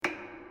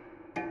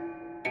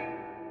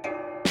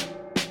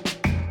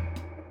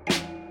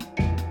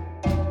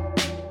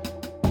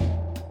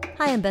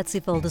Hi, I'm Betsy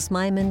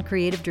Foldis-Myman,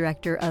 Creative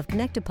Director of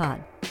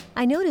Connectipod.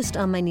 I noticed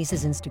on my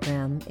niece's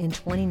Instagram in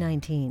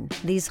 2019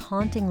 these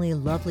hauntingly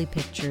lovely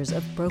pictures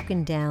of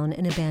broken down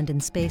and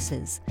abandoned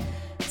spaces.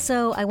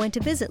 So I went to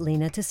visit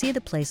Lena to see the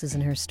places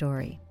in her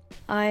story.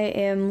 I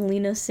am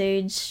Lena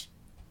Sage.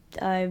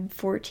 I'm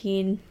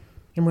 14.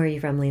 And where are you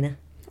from, Lena?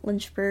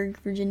 Lynchburg,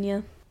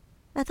 Virginia.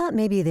 I thought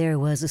maybe there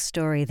was a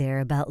story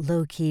there about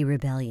low-key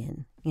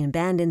rebellion,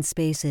 abandoned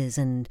spaces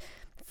and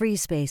free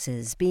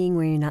spaces, being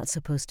where you're not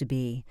supposed to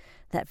be,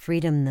 that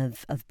freedom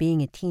of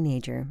being a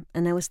teenager.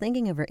 And I was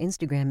thinking of her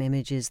Instagram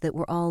images that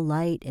were all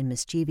light and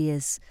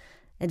mischievous,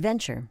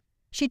 adventure.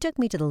 She took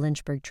me to the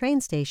Lynchburg train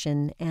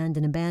station and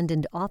an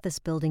abandoned office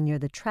building near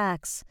the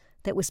tracks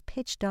that was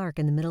pitch dark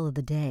in the middle of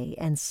the day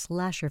and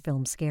slasher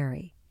film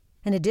scary.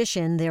 In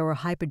addition, there were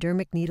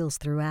hypodermic needles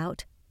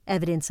throughout,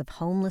 evidence of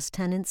homeless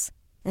tenants,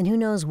 and who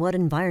knows what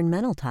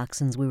environmental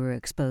toxins we were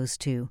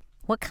exposed to.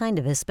 What kind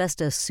of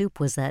asbestos soup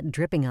was that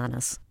dripping on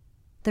us?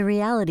 The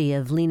reality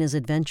of Lena's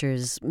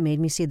adventures made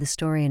me see the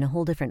story in a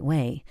whole different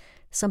way,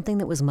 something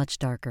that was much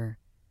darker.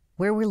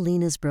 Where were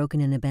Lena's broken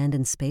and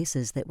abandoned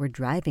spaces that were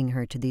driving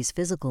her to these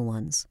physical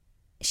ones?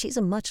 She's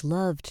a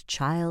much-loved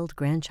child,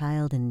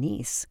 grandchild, and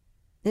niece.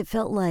 It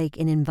felt like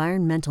an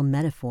environmental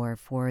metaphor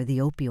for the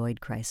opioid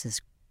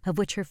crisis, of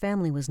which her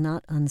family was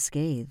not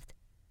unscathed.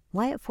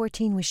 Why at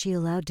 14 was she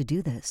allowed to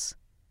do this?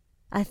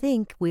 I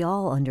think we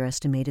all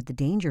underestimated the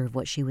danger of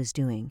what she was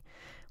doing.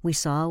 We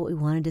saw what we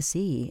wanted to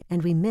see,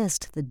 and we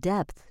missed the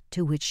depth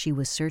to which she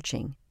was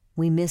searching.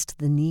 We missed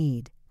the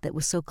need that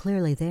was so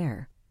clearly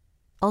there.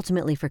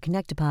 Ultimately, for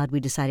Connectipod, we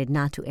decided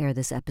not to air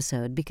this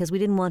episode because we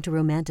didn't want to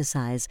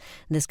romanticize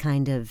this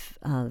kind of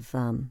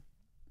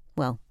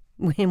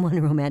we didn't want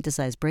to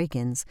romanticize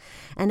break-ins,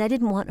 and I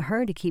didn't want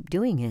her to keep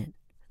doing it.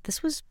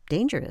 This was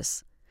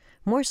dangerous.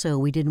 More so,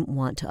 we didn't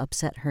want to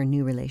upset her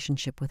new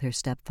relationship with her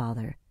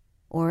stepfather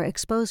or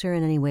expose her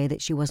in any way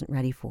that she wasn't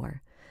ready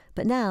for.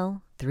 But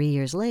now, 3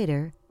 years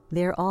later,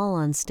 they're all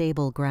on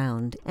stable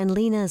ground, and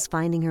Lena is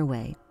finding her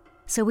way.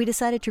 So we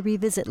decided to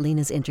revisit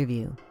Lena's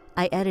interview.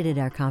 I edited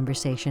our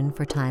conversation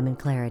for time and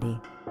clarity.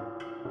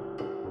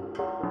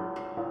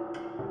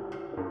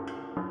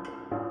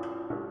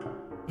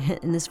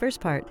 In this first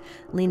part,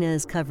 Lena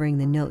is covering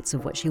the notes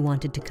of what she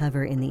wanted to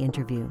cover in the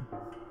interview.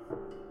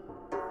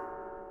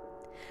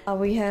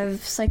 We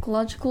have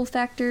psychological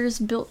factors,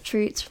 built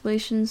traits,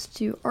 relations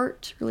to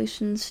art,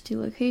 relations to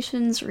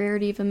locations,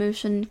 rarity of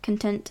emotion,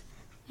 content,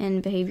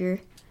 and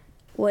behavior.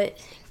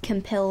 What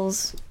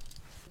compels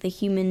the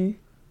human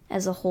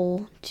as a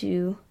whole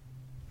to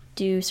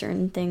do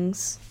certain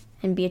things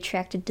and be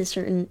attracted to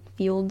certain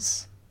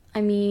fields?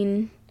 I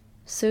mean,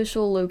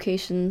 social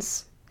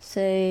locations.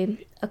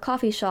 Say, a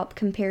coffee shop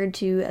compared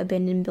to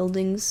abandoned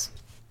buildings.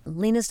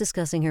 Lena's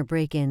discussing her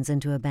break-ins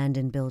into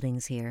abandoned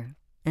buildings here,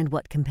 and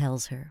what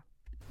compels her.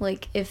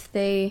 Like, if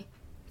they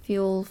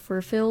feel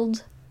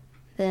fulfilled,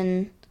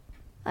 then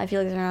I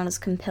feel like they're not as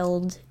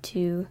compelled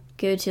to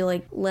go to,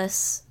 like,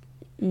 less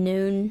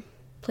known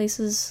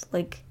places.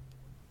 Like,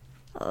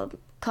 a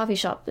coffee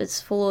shop,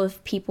 it's full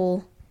of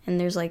people, and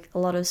there's, like, a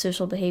lot of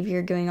social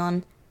behavior going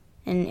on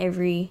in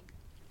every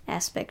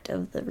aspect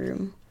of the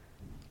room.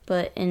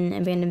 But in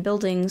abandoned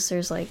buildings,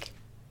 there's, like,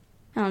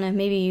 I don't know,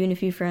 maybe you and a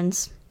few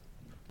friends.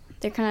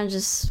 They're kind of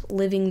just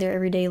living their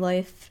everyday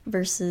life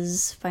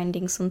versus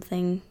finding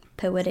something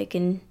poetic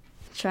and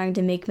trying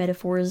to make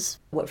metaphors.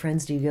 What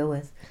friends do you go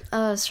with?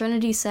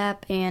 Serenity Sapp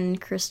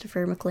and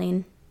Christopher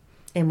McLean.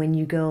 And when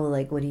you go,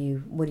 like, what do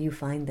you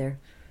find there?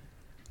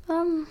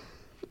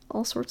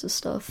 All sorts of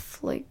stuff.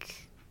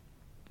 Like,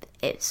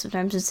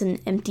 sometimes it's an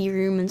empty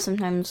room, and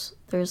sometimes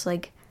there's,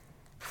 like,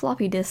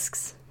 floppy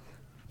disks.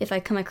 If I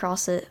come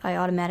across it, I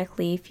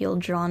automatically feel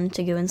drawn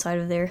to go inside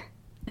of there.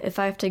 If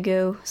I have to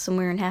go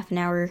somewhere in half an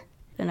hour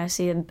and I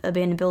see an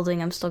abandoned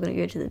building, I'm still going to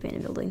go to the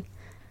abandoned building.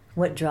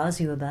 What draws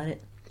you about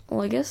it?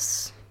 Well, I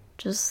guess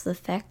just the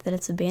fact that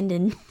it's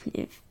abandoned.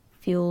 It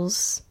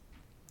feels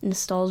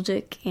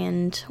nostalgic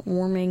and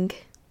warming.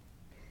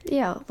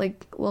 Yeah,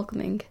 like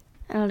welcoming.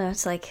 I don't know,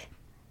 it's like,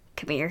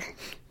 come here.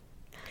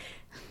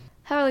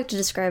 How I like to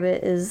describe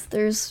it is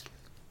there's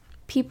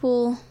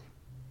people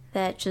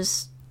that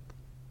just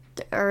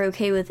are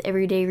okay with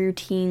everyday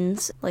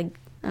routines, like,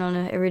 I don't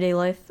know, everyday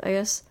life, I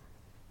guess.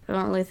 I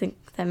don't really think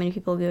that many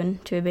people go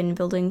into abandoned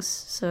buildings,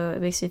 so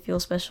it makes me feel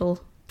special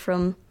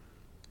from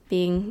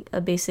being a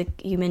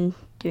basic human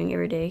doing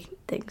everyday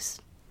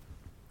things.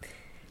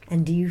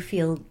 And do you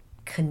feel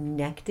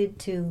connected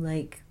to,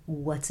 like,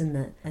 what's in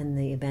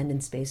the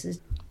abandoned spaces?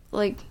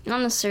 Like,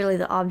 not necessarily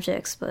the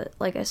objects, but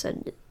like I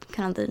said,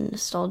 kind of the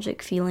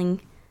nostalgic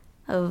feeling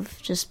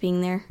of just being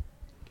there.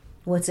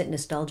 What's it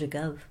nostalgic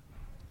of?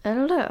 I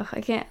don't know.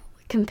 I can't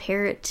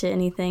compare it to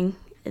anything.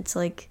 It's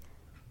like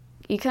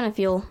you kind of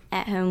feel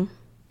at home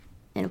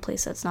in a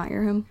place that's not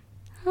your home.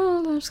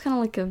 Oh, there's kind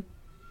of like a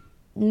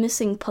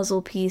missing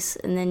puzzle piece,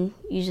 and then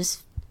you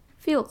just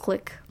feel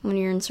click when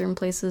you're in certain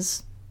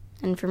places.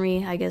 And for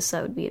me, I guess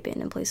that would be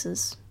abandoned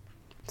places.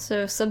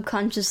 So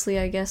subconsciously,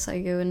 I guess I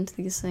go into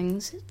these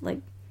things, like,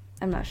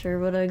 I'm not sure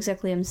what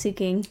exactly I'm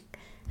seeking,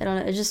 I don't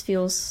know, it just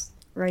feels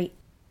right,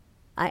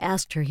 I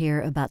asked her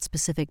here about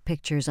specific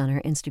pictures on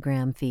her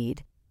Instagram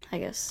feed. I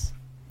guess.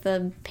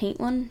 The paint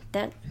one,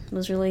 that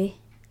was really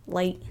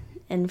light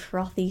and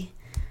frothy.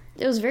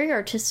 It was very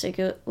artistic.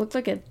 It looked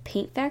like a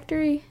paint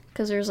factory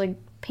because there was like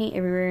paint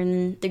everywhere, and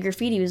then the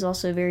graffiti was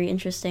also very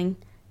interesting.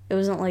 It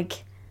wasn't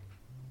like,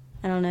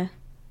 I don't know,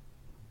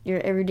 your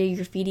everyday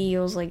graffiti. It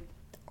was like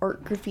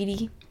art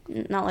graffiti,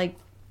 not like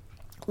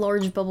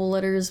large bubble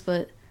letters,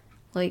 but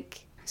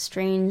like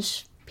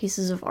strange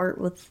pieces of art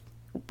with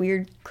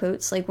weird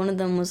quotes. Like one of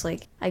them was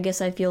like, I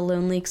guess I feel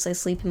lonely because I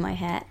sleep in my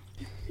hat.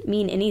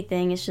 Mean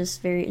anything, it's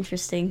just very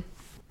interesting.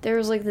 There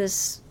was like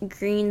this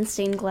green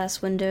stained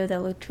glass window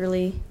that looked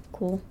really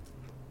cool,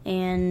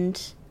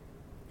 and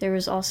there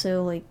was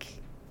also like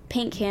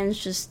paint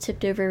cans just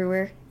tipped over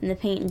everywhere, and the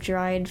paint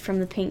dried from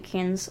the paint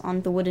cans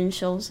on the wooden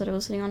shelves that I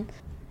was sitting on.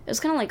 It was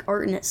kind of like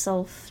art in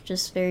itself,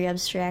 just very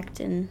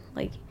abstract and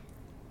like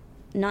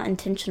not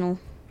intentional,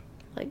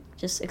 like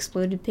just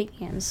exploded paint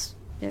cans.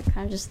 They're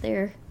kind of just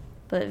there,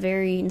 but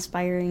very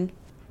inspiring.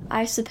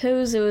 I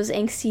suppose it was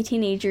angsty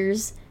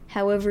teenagers.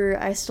 However,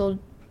 I still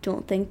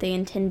don't think they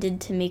intended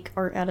to make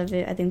art out of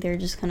it. I think they're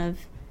just kind of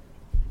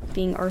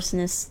being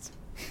arsonists.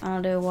 I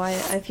don't know why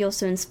I feel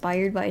so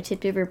inspired by a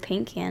tipped over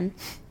paint can,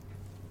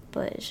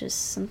 but it's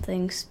just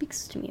something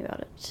speaks to me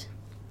about it.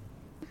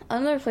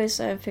 Another place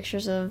I have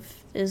pictures of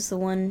is the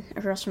one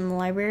across from the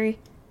library,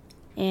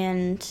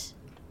 and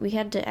we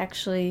had to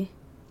actually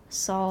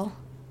saw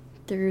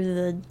through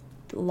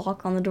the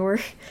lock on the door.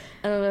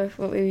 I don't know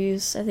what we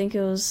used. I think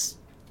it was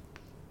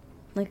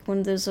like one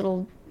of those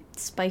little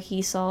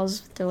spiky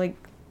saws. They're like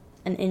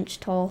an inch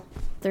tall.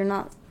 They're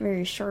not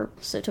very sharp,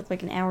 so it took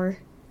like an hour.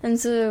 And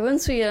so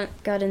once we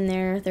got in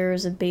there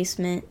was a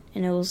basement,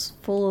 and it was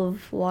full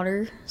of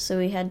water, so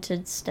we had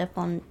to step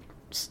on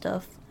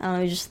stuff. I don't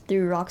know, we just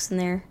threw rocks in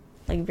there,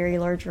 like very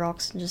large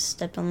rocks, and just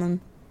stepped on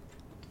them.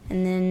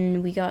 And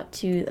then we got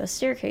to a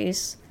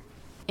staircase,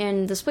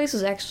 and this place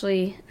was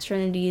actually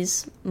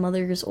Serenity's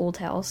mother's old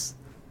house.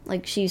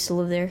 Like, she used to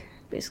live there,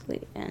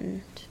 basically,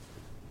 and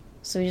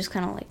so we just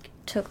kind of like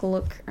took a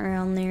look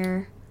around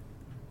there,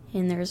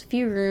 and there was a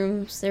few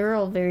rooms. They were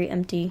all very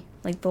empty,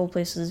 like the whole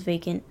place was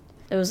vacant.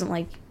 There wasn't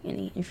like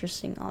any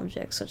interesting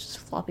objects such as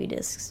floppy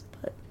disks,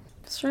 but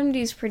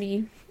Serenity's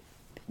pretty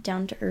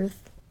down to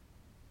earth.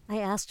 I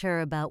asked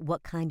her about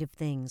what kind of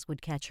things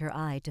would catch her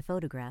eye to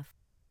photograph.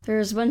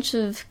 There's a bunch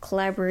of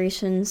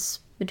collaborations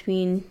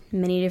between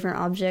many different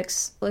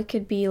objects. It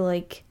could be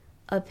like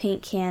a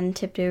paint can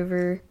tipped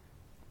over,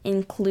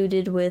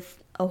 included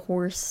with a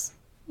horse,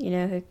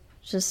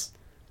 just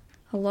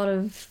a lot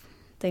of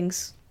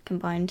things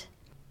combined.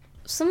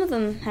 Some of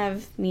them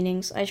have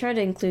meanings. I try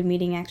to include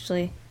meaning,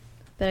 actually,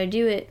 but I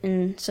do it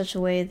in such a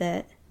way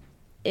that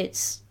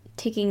it's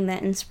taking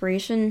that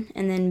inspiration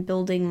and then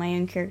building my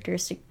own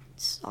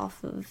characteristics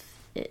off of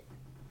it.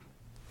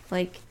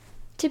 Like,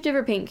 tipped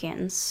over paint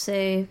cans,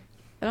 say,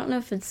 I don't know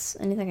if it's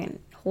anything I can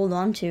hold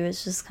on to,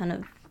 it's just kind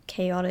of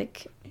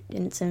chaotic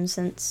in its own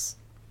sense.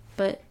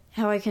 But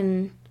how I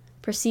can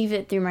perceive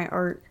it through my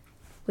art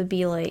would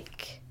be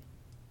like,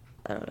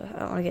 I don't know, I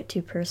don't want to get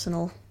too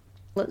personal.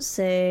 Let's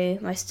say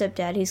my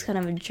stepdad, he's kind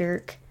of a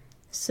jerk,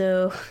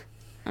 so,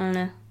 I don't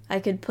know, I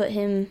could put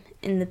him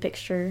in the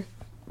picture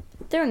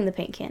throwing the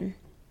paint can,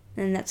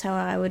 and that's how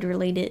I would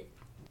relate it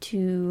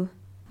to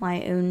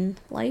my own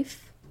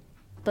life.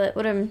 But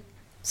what I'm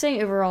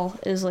saying overall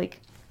is,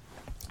 like,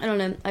 I don't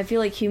know, I feel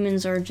like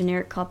humans are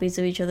generic copies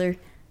of each other,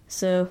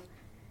 so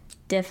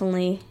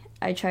definitely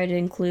I try to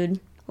include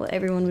what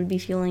everyone would be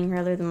feeling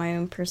rather than my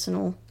own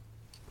personal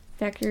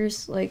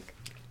factors. Like,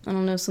 I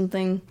don't know,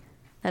 something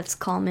that's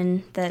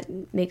common that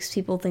makes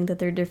people think that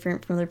they're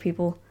different from other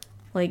people,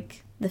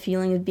 like the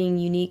feeling of being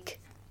unique.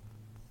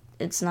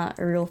 It's not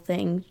a real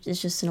thing,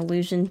 it's just an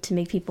illusion to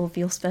make people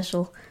feel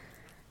special.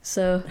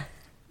 So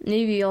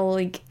maybe I'll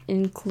like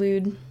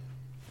include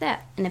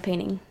that in a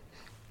painting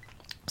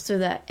so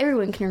that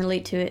everyone can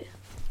relate to it.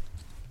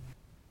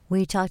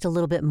 We talked a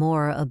little bit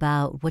more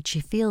about what she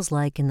feels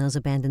like in those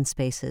abandoned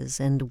spaces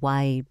and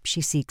why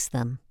she seeks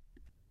them.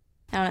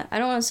 I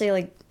don't want to say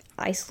like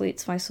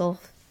isolates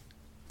myself,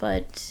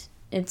 but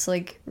it's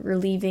like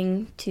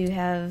relieving to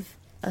have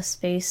a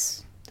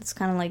space that's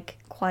kind of like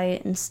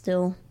quiet and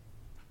still,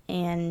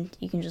 and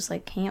you can just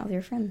like hang out with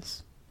your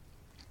friends.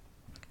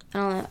 I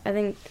don't know, I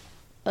think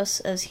us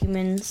as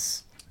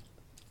humans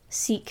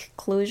seek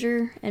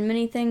closure in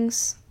many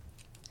things,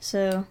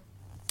 so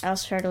I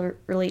also try to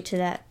relate to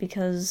that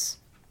because,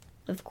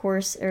 of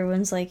course,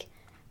 everyone's like,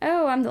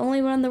 oh, I'm the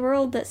only one in the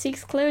world that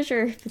seeks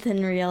closure, but then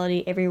in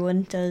reality,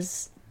 everyone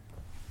does.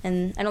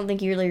 And I don't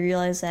think you really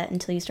realize that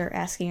until you start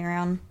asking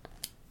around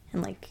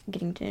and, like,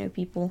 getting to know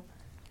people.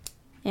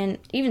 And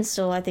even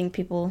still, I think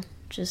people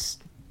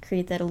just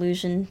create that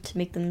illusion to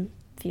make them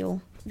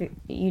feel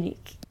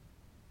unique.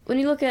 When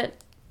you look at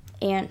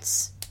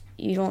ants,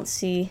 you don't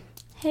see,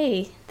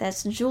 hey,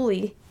 that's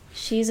Julie.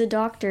 She's a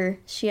doctor.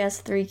 She has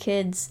 3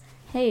 kids.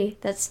 Hey,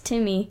 that's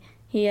Timmy.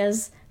 He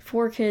has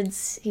 4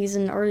 kids. He's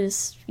an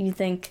artist. You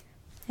think,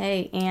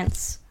 hey,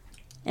 ants.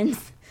 And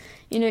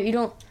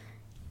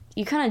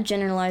You kind of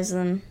generalize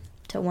them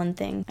to one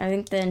thing. I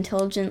think the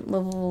intelligent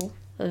level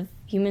of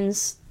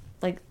humans,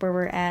 like where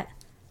we're at,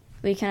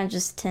 we kind of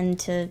just tend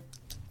to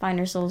find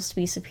ourselves to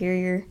be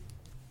superior.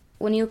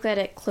 When you look at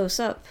it close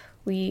up,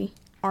 we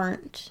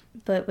aren't,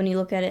 but when you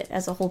look at it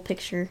as a whole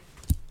picture,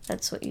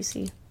 that's what you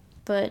see.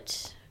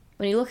 But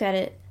when you look at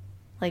it,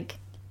 like,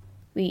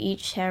 we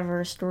each have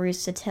our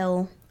stories to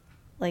tell,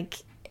 like,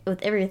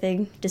 with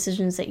everything,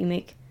 decisions that you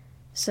make.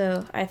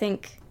 So I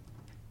think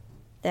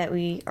that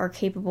we are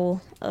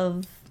capable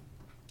of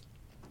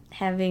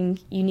having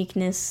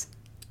uniqueness,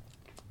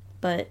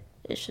 but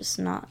it's just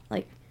not,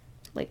 like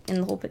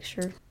in the whole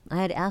picture.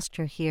 I had asked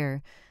her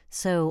here,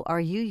 so are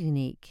you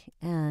unique,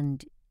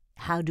 and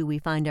how do we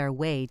find our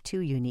way to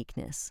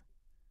uniqueness?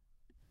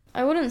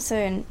 I wouldn't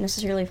say I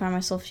necessarily find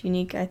myself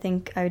unique. I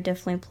think I would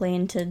definitely play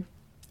into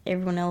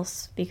everyone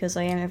else because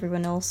I am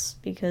everyone else,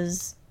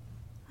 because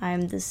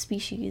I'm the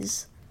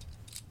species.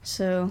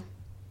 So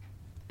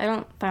I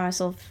don't find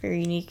myself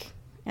very unique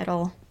at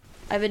all.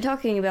 I've been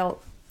talking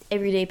about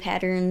everyday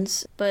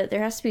patterns, but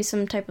there has to be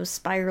some type of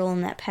spiral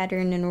in that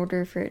pattern in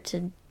order for it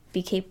to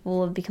be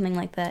capable of becoming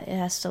like that. It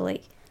has to,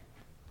 like,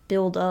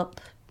 build up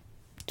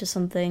to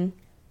something.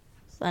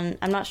 And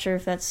I'm not sure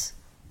if that's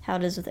how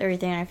it is with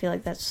everything. I feel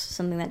like that's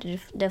something that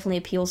definitely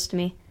appeals to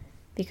me,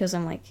 because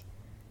I'm like,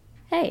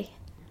 hey,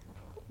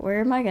 where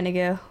am I gonna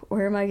go?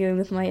 Where am I going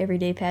with my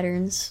everyday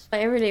patterns? My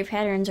everyday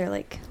patterns are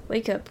like,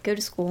 wake up, go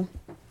to school,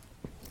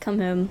 come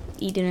home,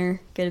 eat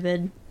dinner, go to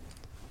bed.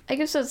 I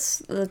guess that's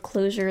the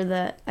closure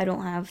that I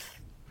don't have,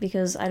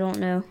 because I don't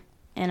know,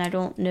 and I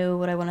don't know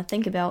what I want to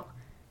think about.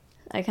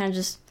 I kind of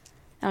just,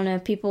 I don't know,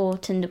 people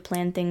tend to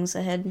plan things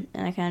ahead,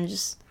 and I kind of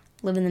just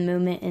live in the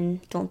moment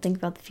and don't think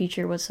about the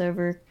future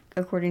whatsoever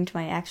according to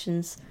my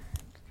actions.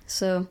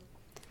 So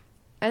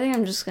I think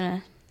I'm just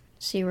gonna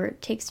see where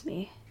it takes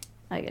me.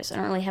 I guess I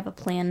don't really have a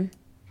plan,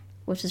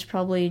 which is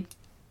probably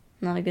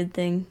not a good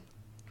thing,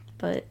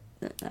 but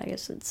I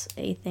guess it's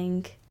a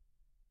thing.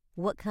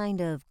 What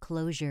kind of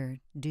closure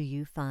do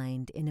you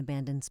find in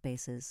abandoned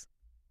spaces?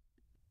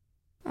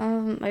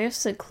 I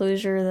guess the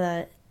closure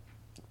that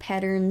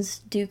patterns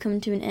do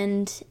come to an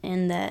end,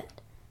 and that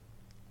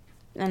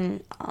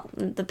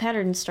the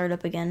patterns start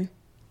up again,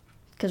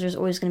 because there's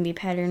always going to be a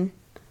pattern.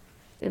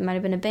 It might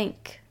have been a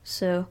bank,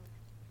 so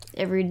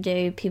every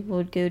day people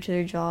would go to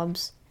their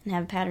jobs and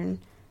have a pattern.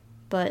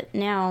 But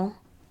now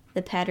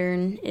the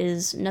pattern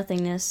is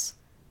nothingness.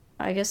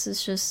 I guess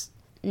it's just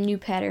new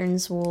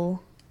patterns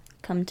will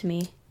come to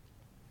me.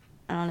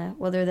 I don't know,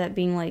 whether that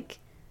being like,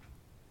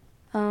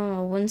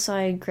 once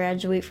I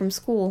graduate from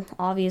school,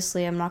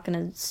 obviously I'm not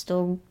going to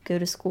still go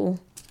to school.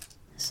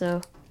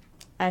 So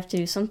I have to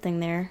do something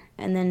there.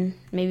 And then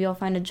maybe I'll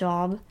find a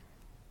job,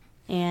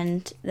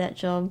 and that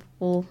job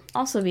will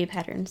also be a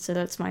pattern. So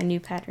that's my new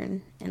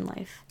pattern in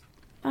life.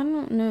 I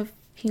don't know if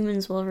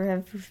humans will ever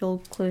have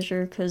fulfilled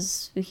closure,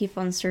 because we keep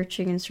on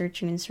searching and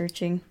searching and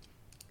searching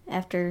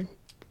after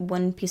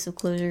one piece of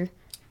closure.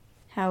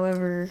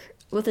 However,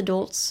 with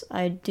adults,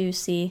 I do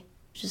see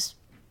just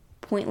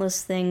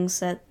pointless things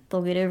that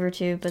they'll get over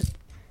to, but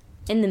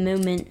in the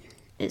moment,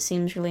 it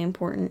seems really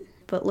important.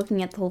 But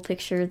looking at the whole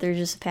picture, there's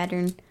just a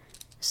pattern.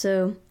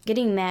 So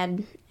getting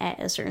mad at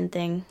a certain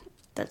thing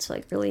that's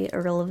like really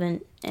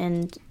irrelevant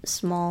and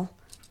small,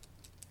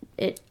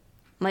 it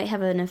might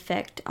have an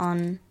effect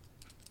on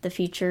the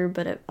future,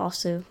 but it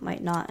also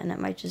might not, and it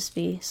might just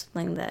be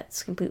something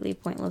that's completely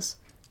pointless.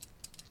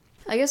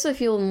 I guess I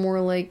feel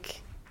more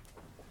like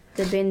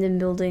the abandoned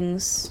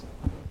buildings,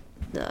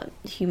 the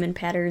human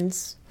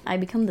patterns. I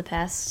become the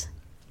past.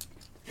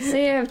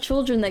 Say I have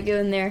children that go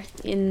in there,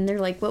 and they're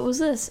like, what was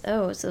this?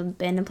 Oh, it's an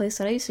abandoned place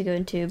that I used to go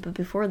into, but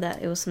before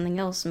that it was something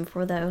else, and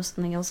before that it was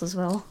something else as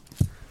well.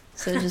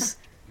 So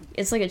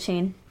it's like a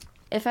chain.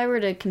 If I were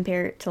to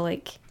compare it to,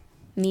 like,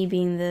 me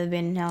being the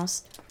abandoned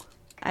house,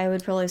 I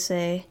would probably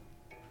say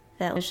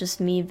that was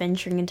just me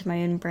venturing into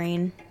my own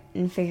brain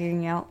and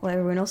figuring out what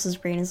everyone else's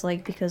brain is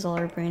like, because all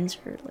our brains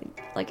are,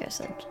 like I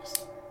said,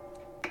 just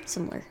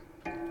similar.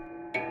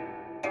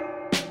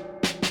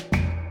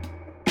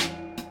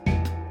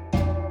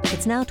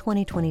 It's now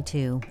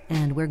 2022,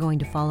 and we're going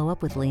to follow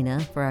up with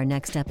Lena for our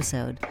next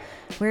episode.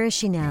 Where is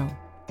she now?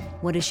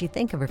 What does she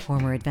think of her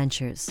former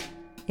adventures?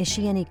 Is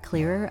she any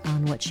clearer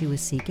on what she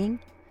was seeking?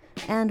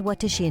 And what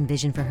does she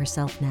envision for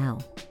herself now?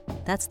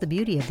 That's the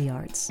beauty of the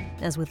arts.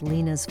 As with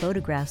Lena's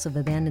photographs of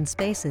abandoned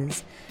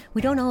spaces,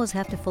 we don't always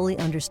have to fully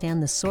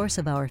understand the source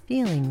of our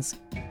feelings.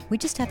 We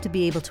just have to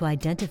be able to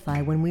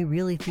identify when we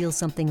really feel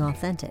something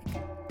authentic.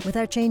 With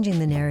our Changing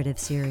the Narrative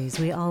series,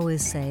 we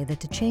always say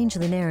that to change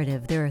the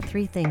narrative, there are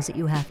 3 things that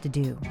you have to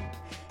do.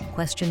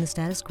 Question the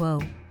status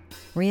quo,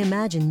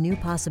 reimagine new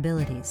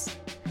possibilities,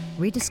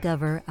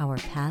 rediscover our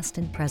past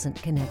and present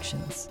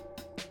connections.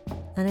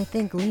 And I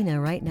think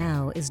Lena right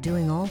now is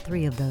doing all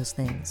 3 of those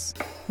things.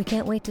 We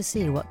can't wait to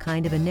see what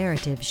kind of a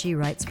narrative she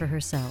writes for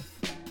herself.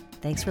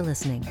 Thanks for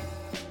listening.